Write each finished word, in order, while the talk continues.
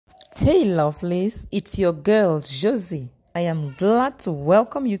Hey lovelies, it's your girl Jossy. I am glad to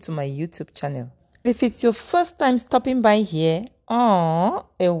welcome you to my YouTube channel. If it's your first time stopping by here, a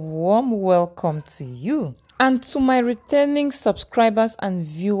warm welcome to you. And to my returning subscribers and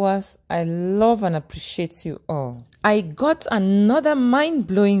viewers, I love and appreciate you all. I got another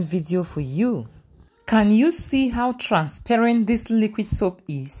mind-blowing video for you. Can you see how transparent this liquid soap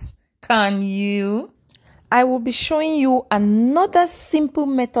is? Can you? I will be showing you another simple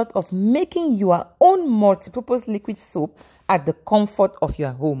method of making your own multi-purpose liquid soap at the comfort of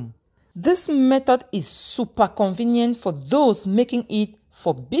your home. This method is super convenient for those making it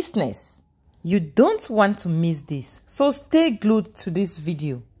for business. You don't want to miss this, so stay glued to this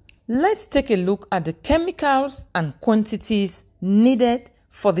video. Let's take a look at the chemicals and quantities needed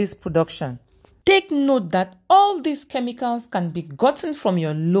for this production. Take note that all these chemicals can be gotten from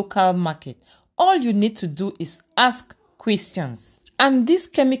your local market. All you need to do is ask questions. And these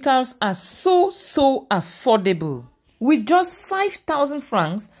chemicals are so affordable. With just 5,000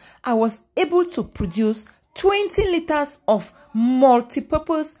 francs, I was able to produce 20 liters of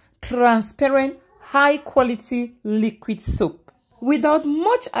multi-purpose, transparent, high-quality liquid soap. Without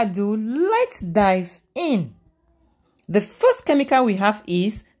much ado, let's dive in. The first chemical we have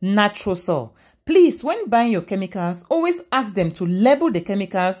is nitrosol. Please, when buying your chemicals, always ask them to label the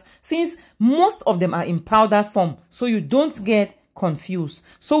chemicals since most of them are in powder form, so you don't get confused.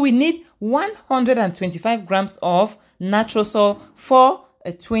 So we need 125 grams of nitrosol for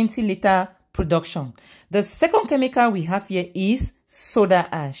a 20-liter production. The second chemical we have here is soda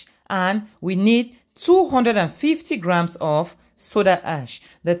ash, and we need 250 grams of soda ash.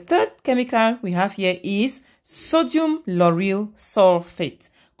 The third chemical we have here is sodium lauryl sulfate,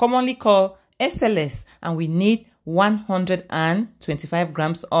 commonly called SLS, and we need 125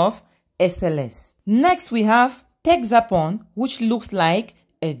 grams of SLS. Next, we have Texapon, which looks like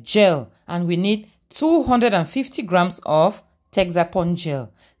a gel, and we need 250 grams of Texapon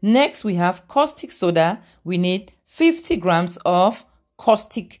gel. Next, we have caustic soda. We need 50 grams of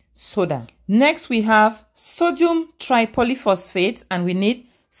caustic soda. Next, we have sodium tripolyphosphate, and we need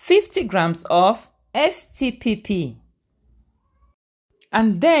 50 grams of STPP.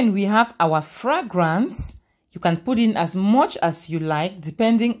 And then we have our fragrance. You can put in as much as you like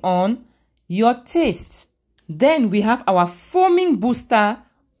depending on your taste. Then we have our foaming booster.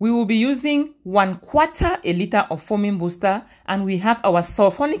 We will be using 1/4 a liter of foaming booster. And we have our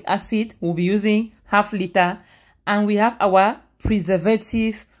sulfonic acid. We'll be using ½ liter. And we have our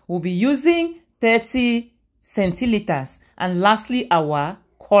preservative. We'll be using 30 centiliters. And lastly, our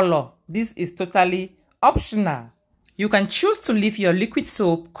color. This is totally optional. You can choose to leave your liquid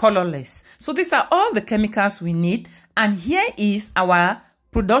soap colorless. So these are all the chemicals we need. And here is our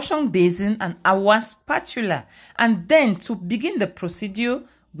production basin and our spatula. And then to begin the procedure,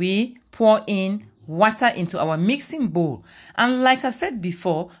 we pour in water into our mixing bowl. And like I said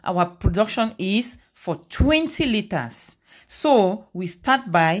before, our production is for 20 liters. So we start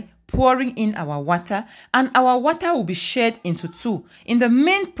by pouring in our water, and our water will be shared into two. In the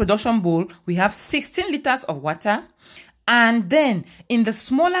main production bowl, we have 16 liters of water, and then in the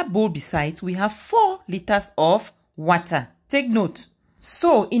smaller bowl besides, we have 4 liters of water. Take note.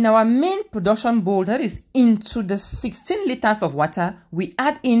 So in our main production bowl, that is into the 16 liters of water, we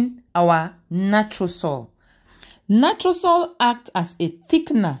add in our nitrosol. Nitrosol acts as a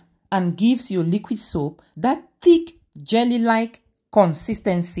thickener and gives your liquid soap that thick jelly-like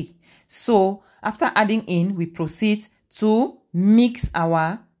consistency. So after adding in, we proceed to mix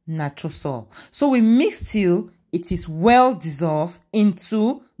our nitrosol. So we mix till it is well dissolved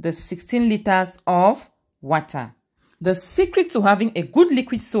into the 16 liters of water. The secret to having a good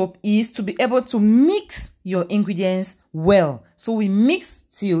liquid soap is to be able to mix your ingredients well. So we mix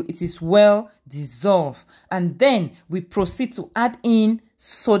till it is well dissolved, and then we proceed to add in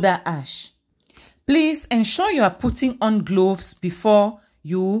soda ash. Please ensure you are putting on gloves before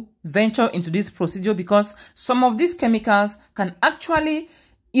you venture into this procedure, because some of these chemicals can actually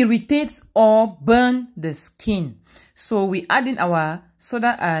irritate or burn the skin. So we add in our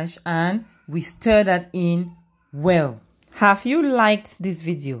soda ash and we stir that in well. Have you liked this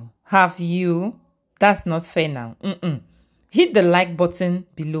video? Have you? That's not fair now. Hit the like button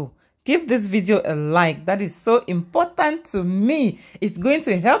below. Give this video a like. That is so important to me. It's going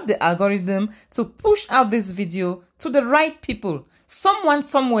to help the algorithm to push out this video to the right people. Someone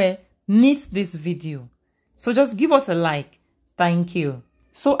somewhere needs this video. So just give us a like. Thank you.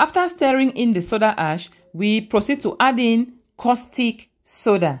 So after stirring in the soda ash, we proceed to add in caustic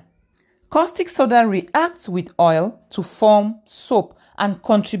soda. Caustic soda reacts with oil to form soap and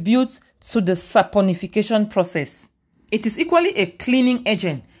contributes to the saponification process. It is equally a cleaning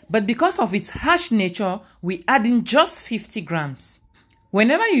agent, but because of its harsh nature, we add in just 50 grams.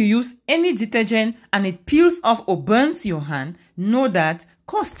 Whenever you use any detergent and it peels off or burns your hand, know that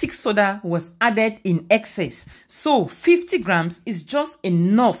caustic soda was added in excess. So 50 grams is just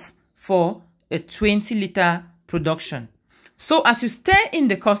enough for a 20-liter production. So as you stir in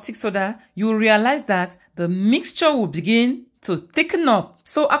the caustic soda, you will realize that the mixture will begin to thicken up.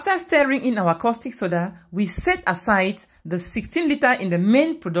 So after stirring in our caustic soda, we set aside the 16 liter in the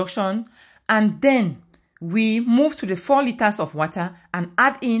main production, and then we move to the 4 liters of water and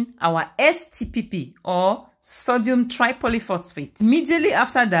add in our STPP or sodium tripolyphosphate. Immediately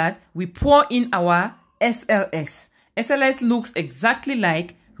after that, we pour in our SLS. SLS looks exactly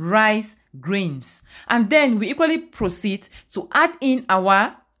like rice grains. And then we equally proceed to add in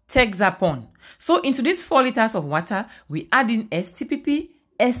our Texapon. So into these 4 liters of water, we add in STPP,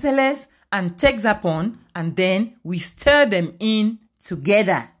 SLS, and Texapon, and then we stir them in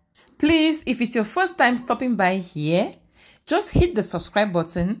together. Please, if it's your first time stopping by here, just hit the subscribe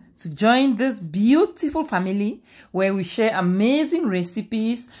button to join this beautiful family where we share amazing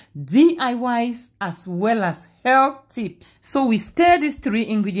recipes, DIYs, as well as health tips. So we stir these 3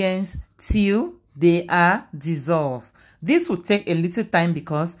 ingredients till they are dissolved. This will take a little time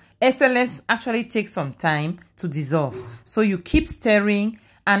because SLS actually takes some time to dissolve. So you keep stirring,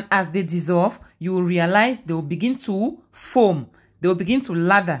 and as they dissolve, you will realize they will begin to foam. They will begin to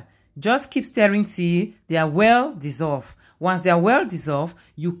lather. Just keep stirring till they are well dissolved. Once they are well dissolved,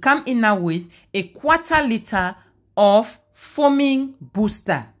 you come in now with a 1/4 liter of foaming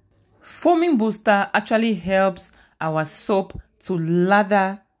booster. Foaming booster actually helps our soap to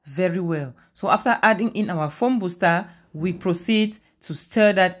lather very well. So after adding in our foam booster, we proceed to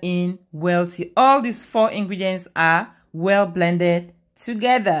stir that in well till all these 4 ingredients are well blended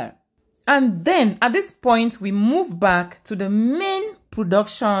together. And then at this point, we move back to the main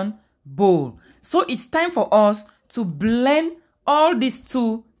production bowl. So it's time for us to blend all these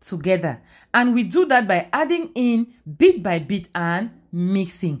 2 together. And we do that by adding in bit by bit and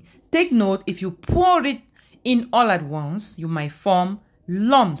mixing. Take note, if you pour it in all at once, you might form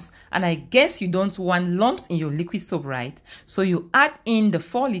lumps, and I guess you don't want lumps in your liquid soap, right? So you add in the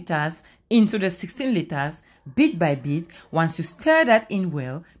 4 liters into the 16 liters bit by bit once you stir that in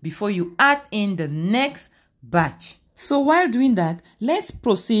well before you add in the next batch. So while doing that, let's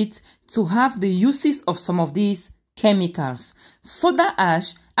proceed to have the uses of some of these chemicals. Soda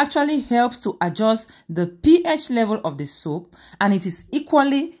ash actually helps to adjust the pH level of the soap, and it is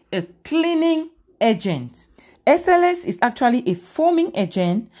equally a cleaning agent. SLS is actually a foaming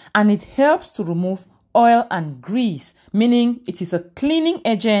agent, and it helps to remove oil and grease, meaning it is a cleaning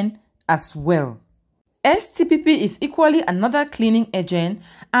agent as well. STPP is equally another cleaning agent,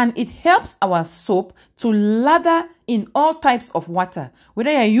 and it helps our soap to lather in all types of water.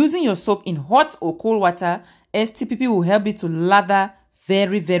 Whether you're using your soap in hot or cold water, STPP will help it to lather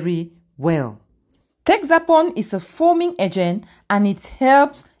very, very well. Texapon is a foaming agent, and it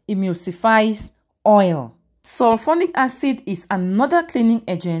helps emulsifies oil. Sulfonic acid is another cleaning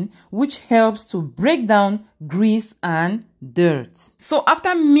agent which helps to break down grease and dirt. So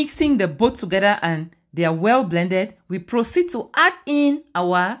after mixing the both together and they are well blended, we proceed to add in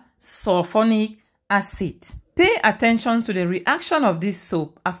our sulfonic acid. Pay attention to the reaction of this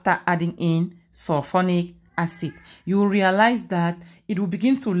soap after adding in sulfonic acid. You will realize that it will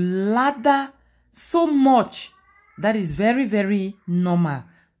begin to lather so much. That is very, very normal.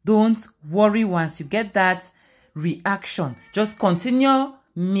 Don't worry once you get that reaction. Just continue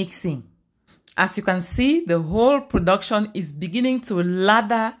mixing. As you can see, the whole production is beginning to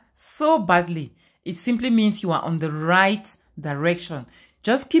lather so badly. It simply means you are on the right direction.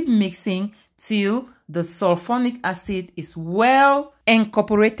 Just keep mixing till the sulfonic acid is well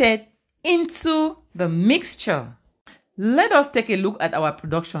incorporated into the mixture. Let us take a look at our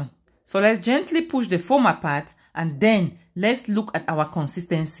production. So let's gently push the foam apart, and then let's look at our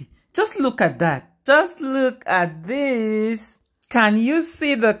consistency. Just look at that. Just look at this. Can you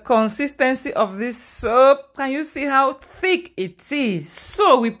see the consistency of this soap? Can you see how thick it is?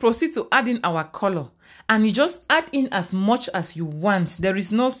 So we proceed to add in our color, and you just add in as much as you want. There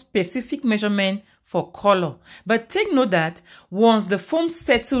is no specific measurement for color. But take note that once the foam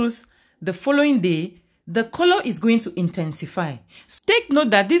settles the following day, the color is going to intensify. So take note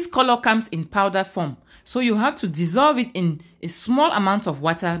that this color comes in powder form. So you have to dissolve it in a small amount of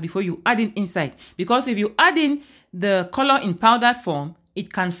water before you add it inside. Because if you add in the color in powder form,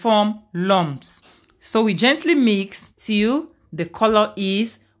 it can form lumps. So we gently mix till the color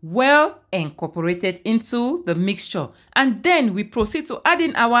is well incorporated into the mixture. And then we proceed to add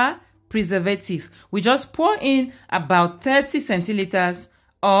in our preservative. We just pour in about 30 centiliters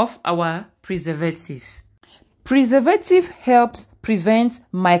of our preservative. Preservative helps prevent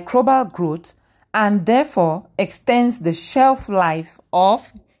microbial growth and therefore extends the shelf life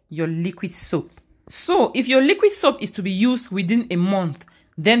of your liquid soap. So if your liquid soap is to be used within a month,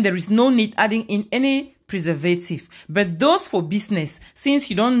 then there is no need adding in any preservative. But those for business, since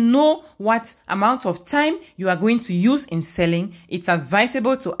you don't know what amount of time you are going to use in selling, it's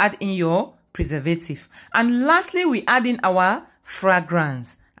advisable to add in your preservative. And lastly, we add in our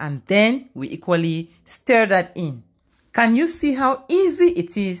fragrance, and then we equally stir that in. Can you see how easy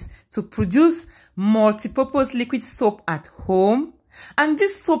it is to produce multi-purpose liquid soap at home? And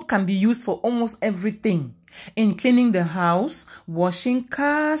this soap can be used for almost everything, in cleaning the house, washing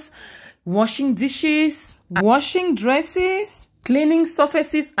cars, washing dishes, washing dresses, cleaning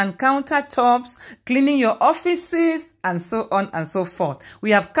surfaces and countertops, cleaning your offices, and so on and so forth.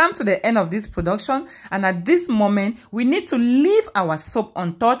 We have come to the end of this production, and at this moment, we need to leave our soap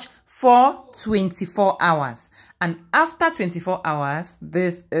untouched for 24 hours. And after 24 hours,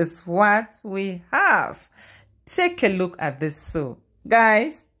 this is what we have. Take a look at this soap.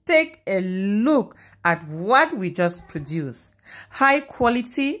 Guys, take a look at what we just produced. High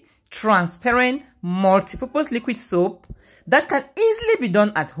quality, transparent, multi-purpose liquid soap that can easily be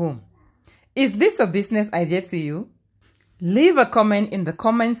done at home. Is this a business idea to you? Leave a comment in the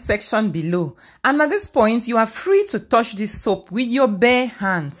comment section below. And at this point, you are free to touch this soap with your bare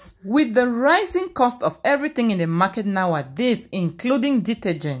hands. With the rising cost of everything in the market nowadays, including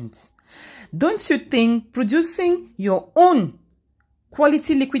detergents, don't you think producing your own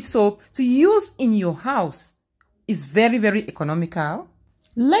quality liquid soap to use in your house is very, very economical?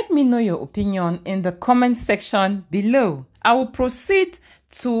 Let me know your opinion in the comment section below. I will proceed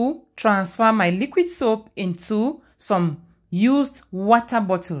to transfer my liquid soap into some used water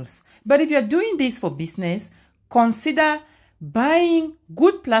bottles. But if you're doing this for business, consider buying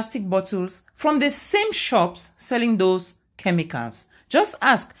good plastic bottles from the same shops selling those chemicals. Just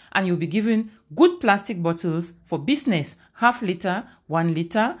ask and you'll be given good plastic bottles for business. Half liter, 1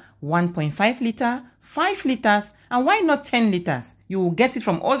 liter, 1.5 liter, 5 liters, and why not 10 liters? You will get it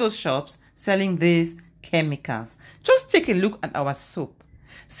from all those shops selling these chemicals. Just take a look at our soap.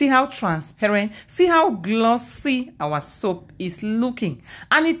 See how transparent, see how glossy our soap is looking.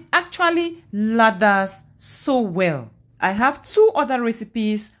 And it actually lathers so well. I have 2 other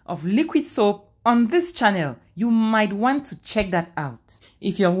recipes of liquid soap on this channel. You might want to check that out.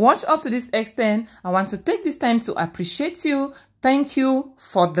 If you've watched up to this extent, I want to take this time to appreciate you. Thank you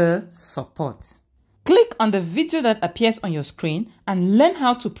for the support. Click on the video that appears on your screen and learn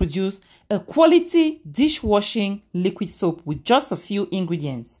how to produce a quality dishwashing liquid soap with just a few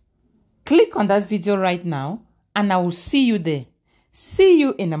ingredients. Click on that video right now and I will see you there. See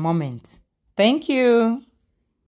you in a moment. Thank you.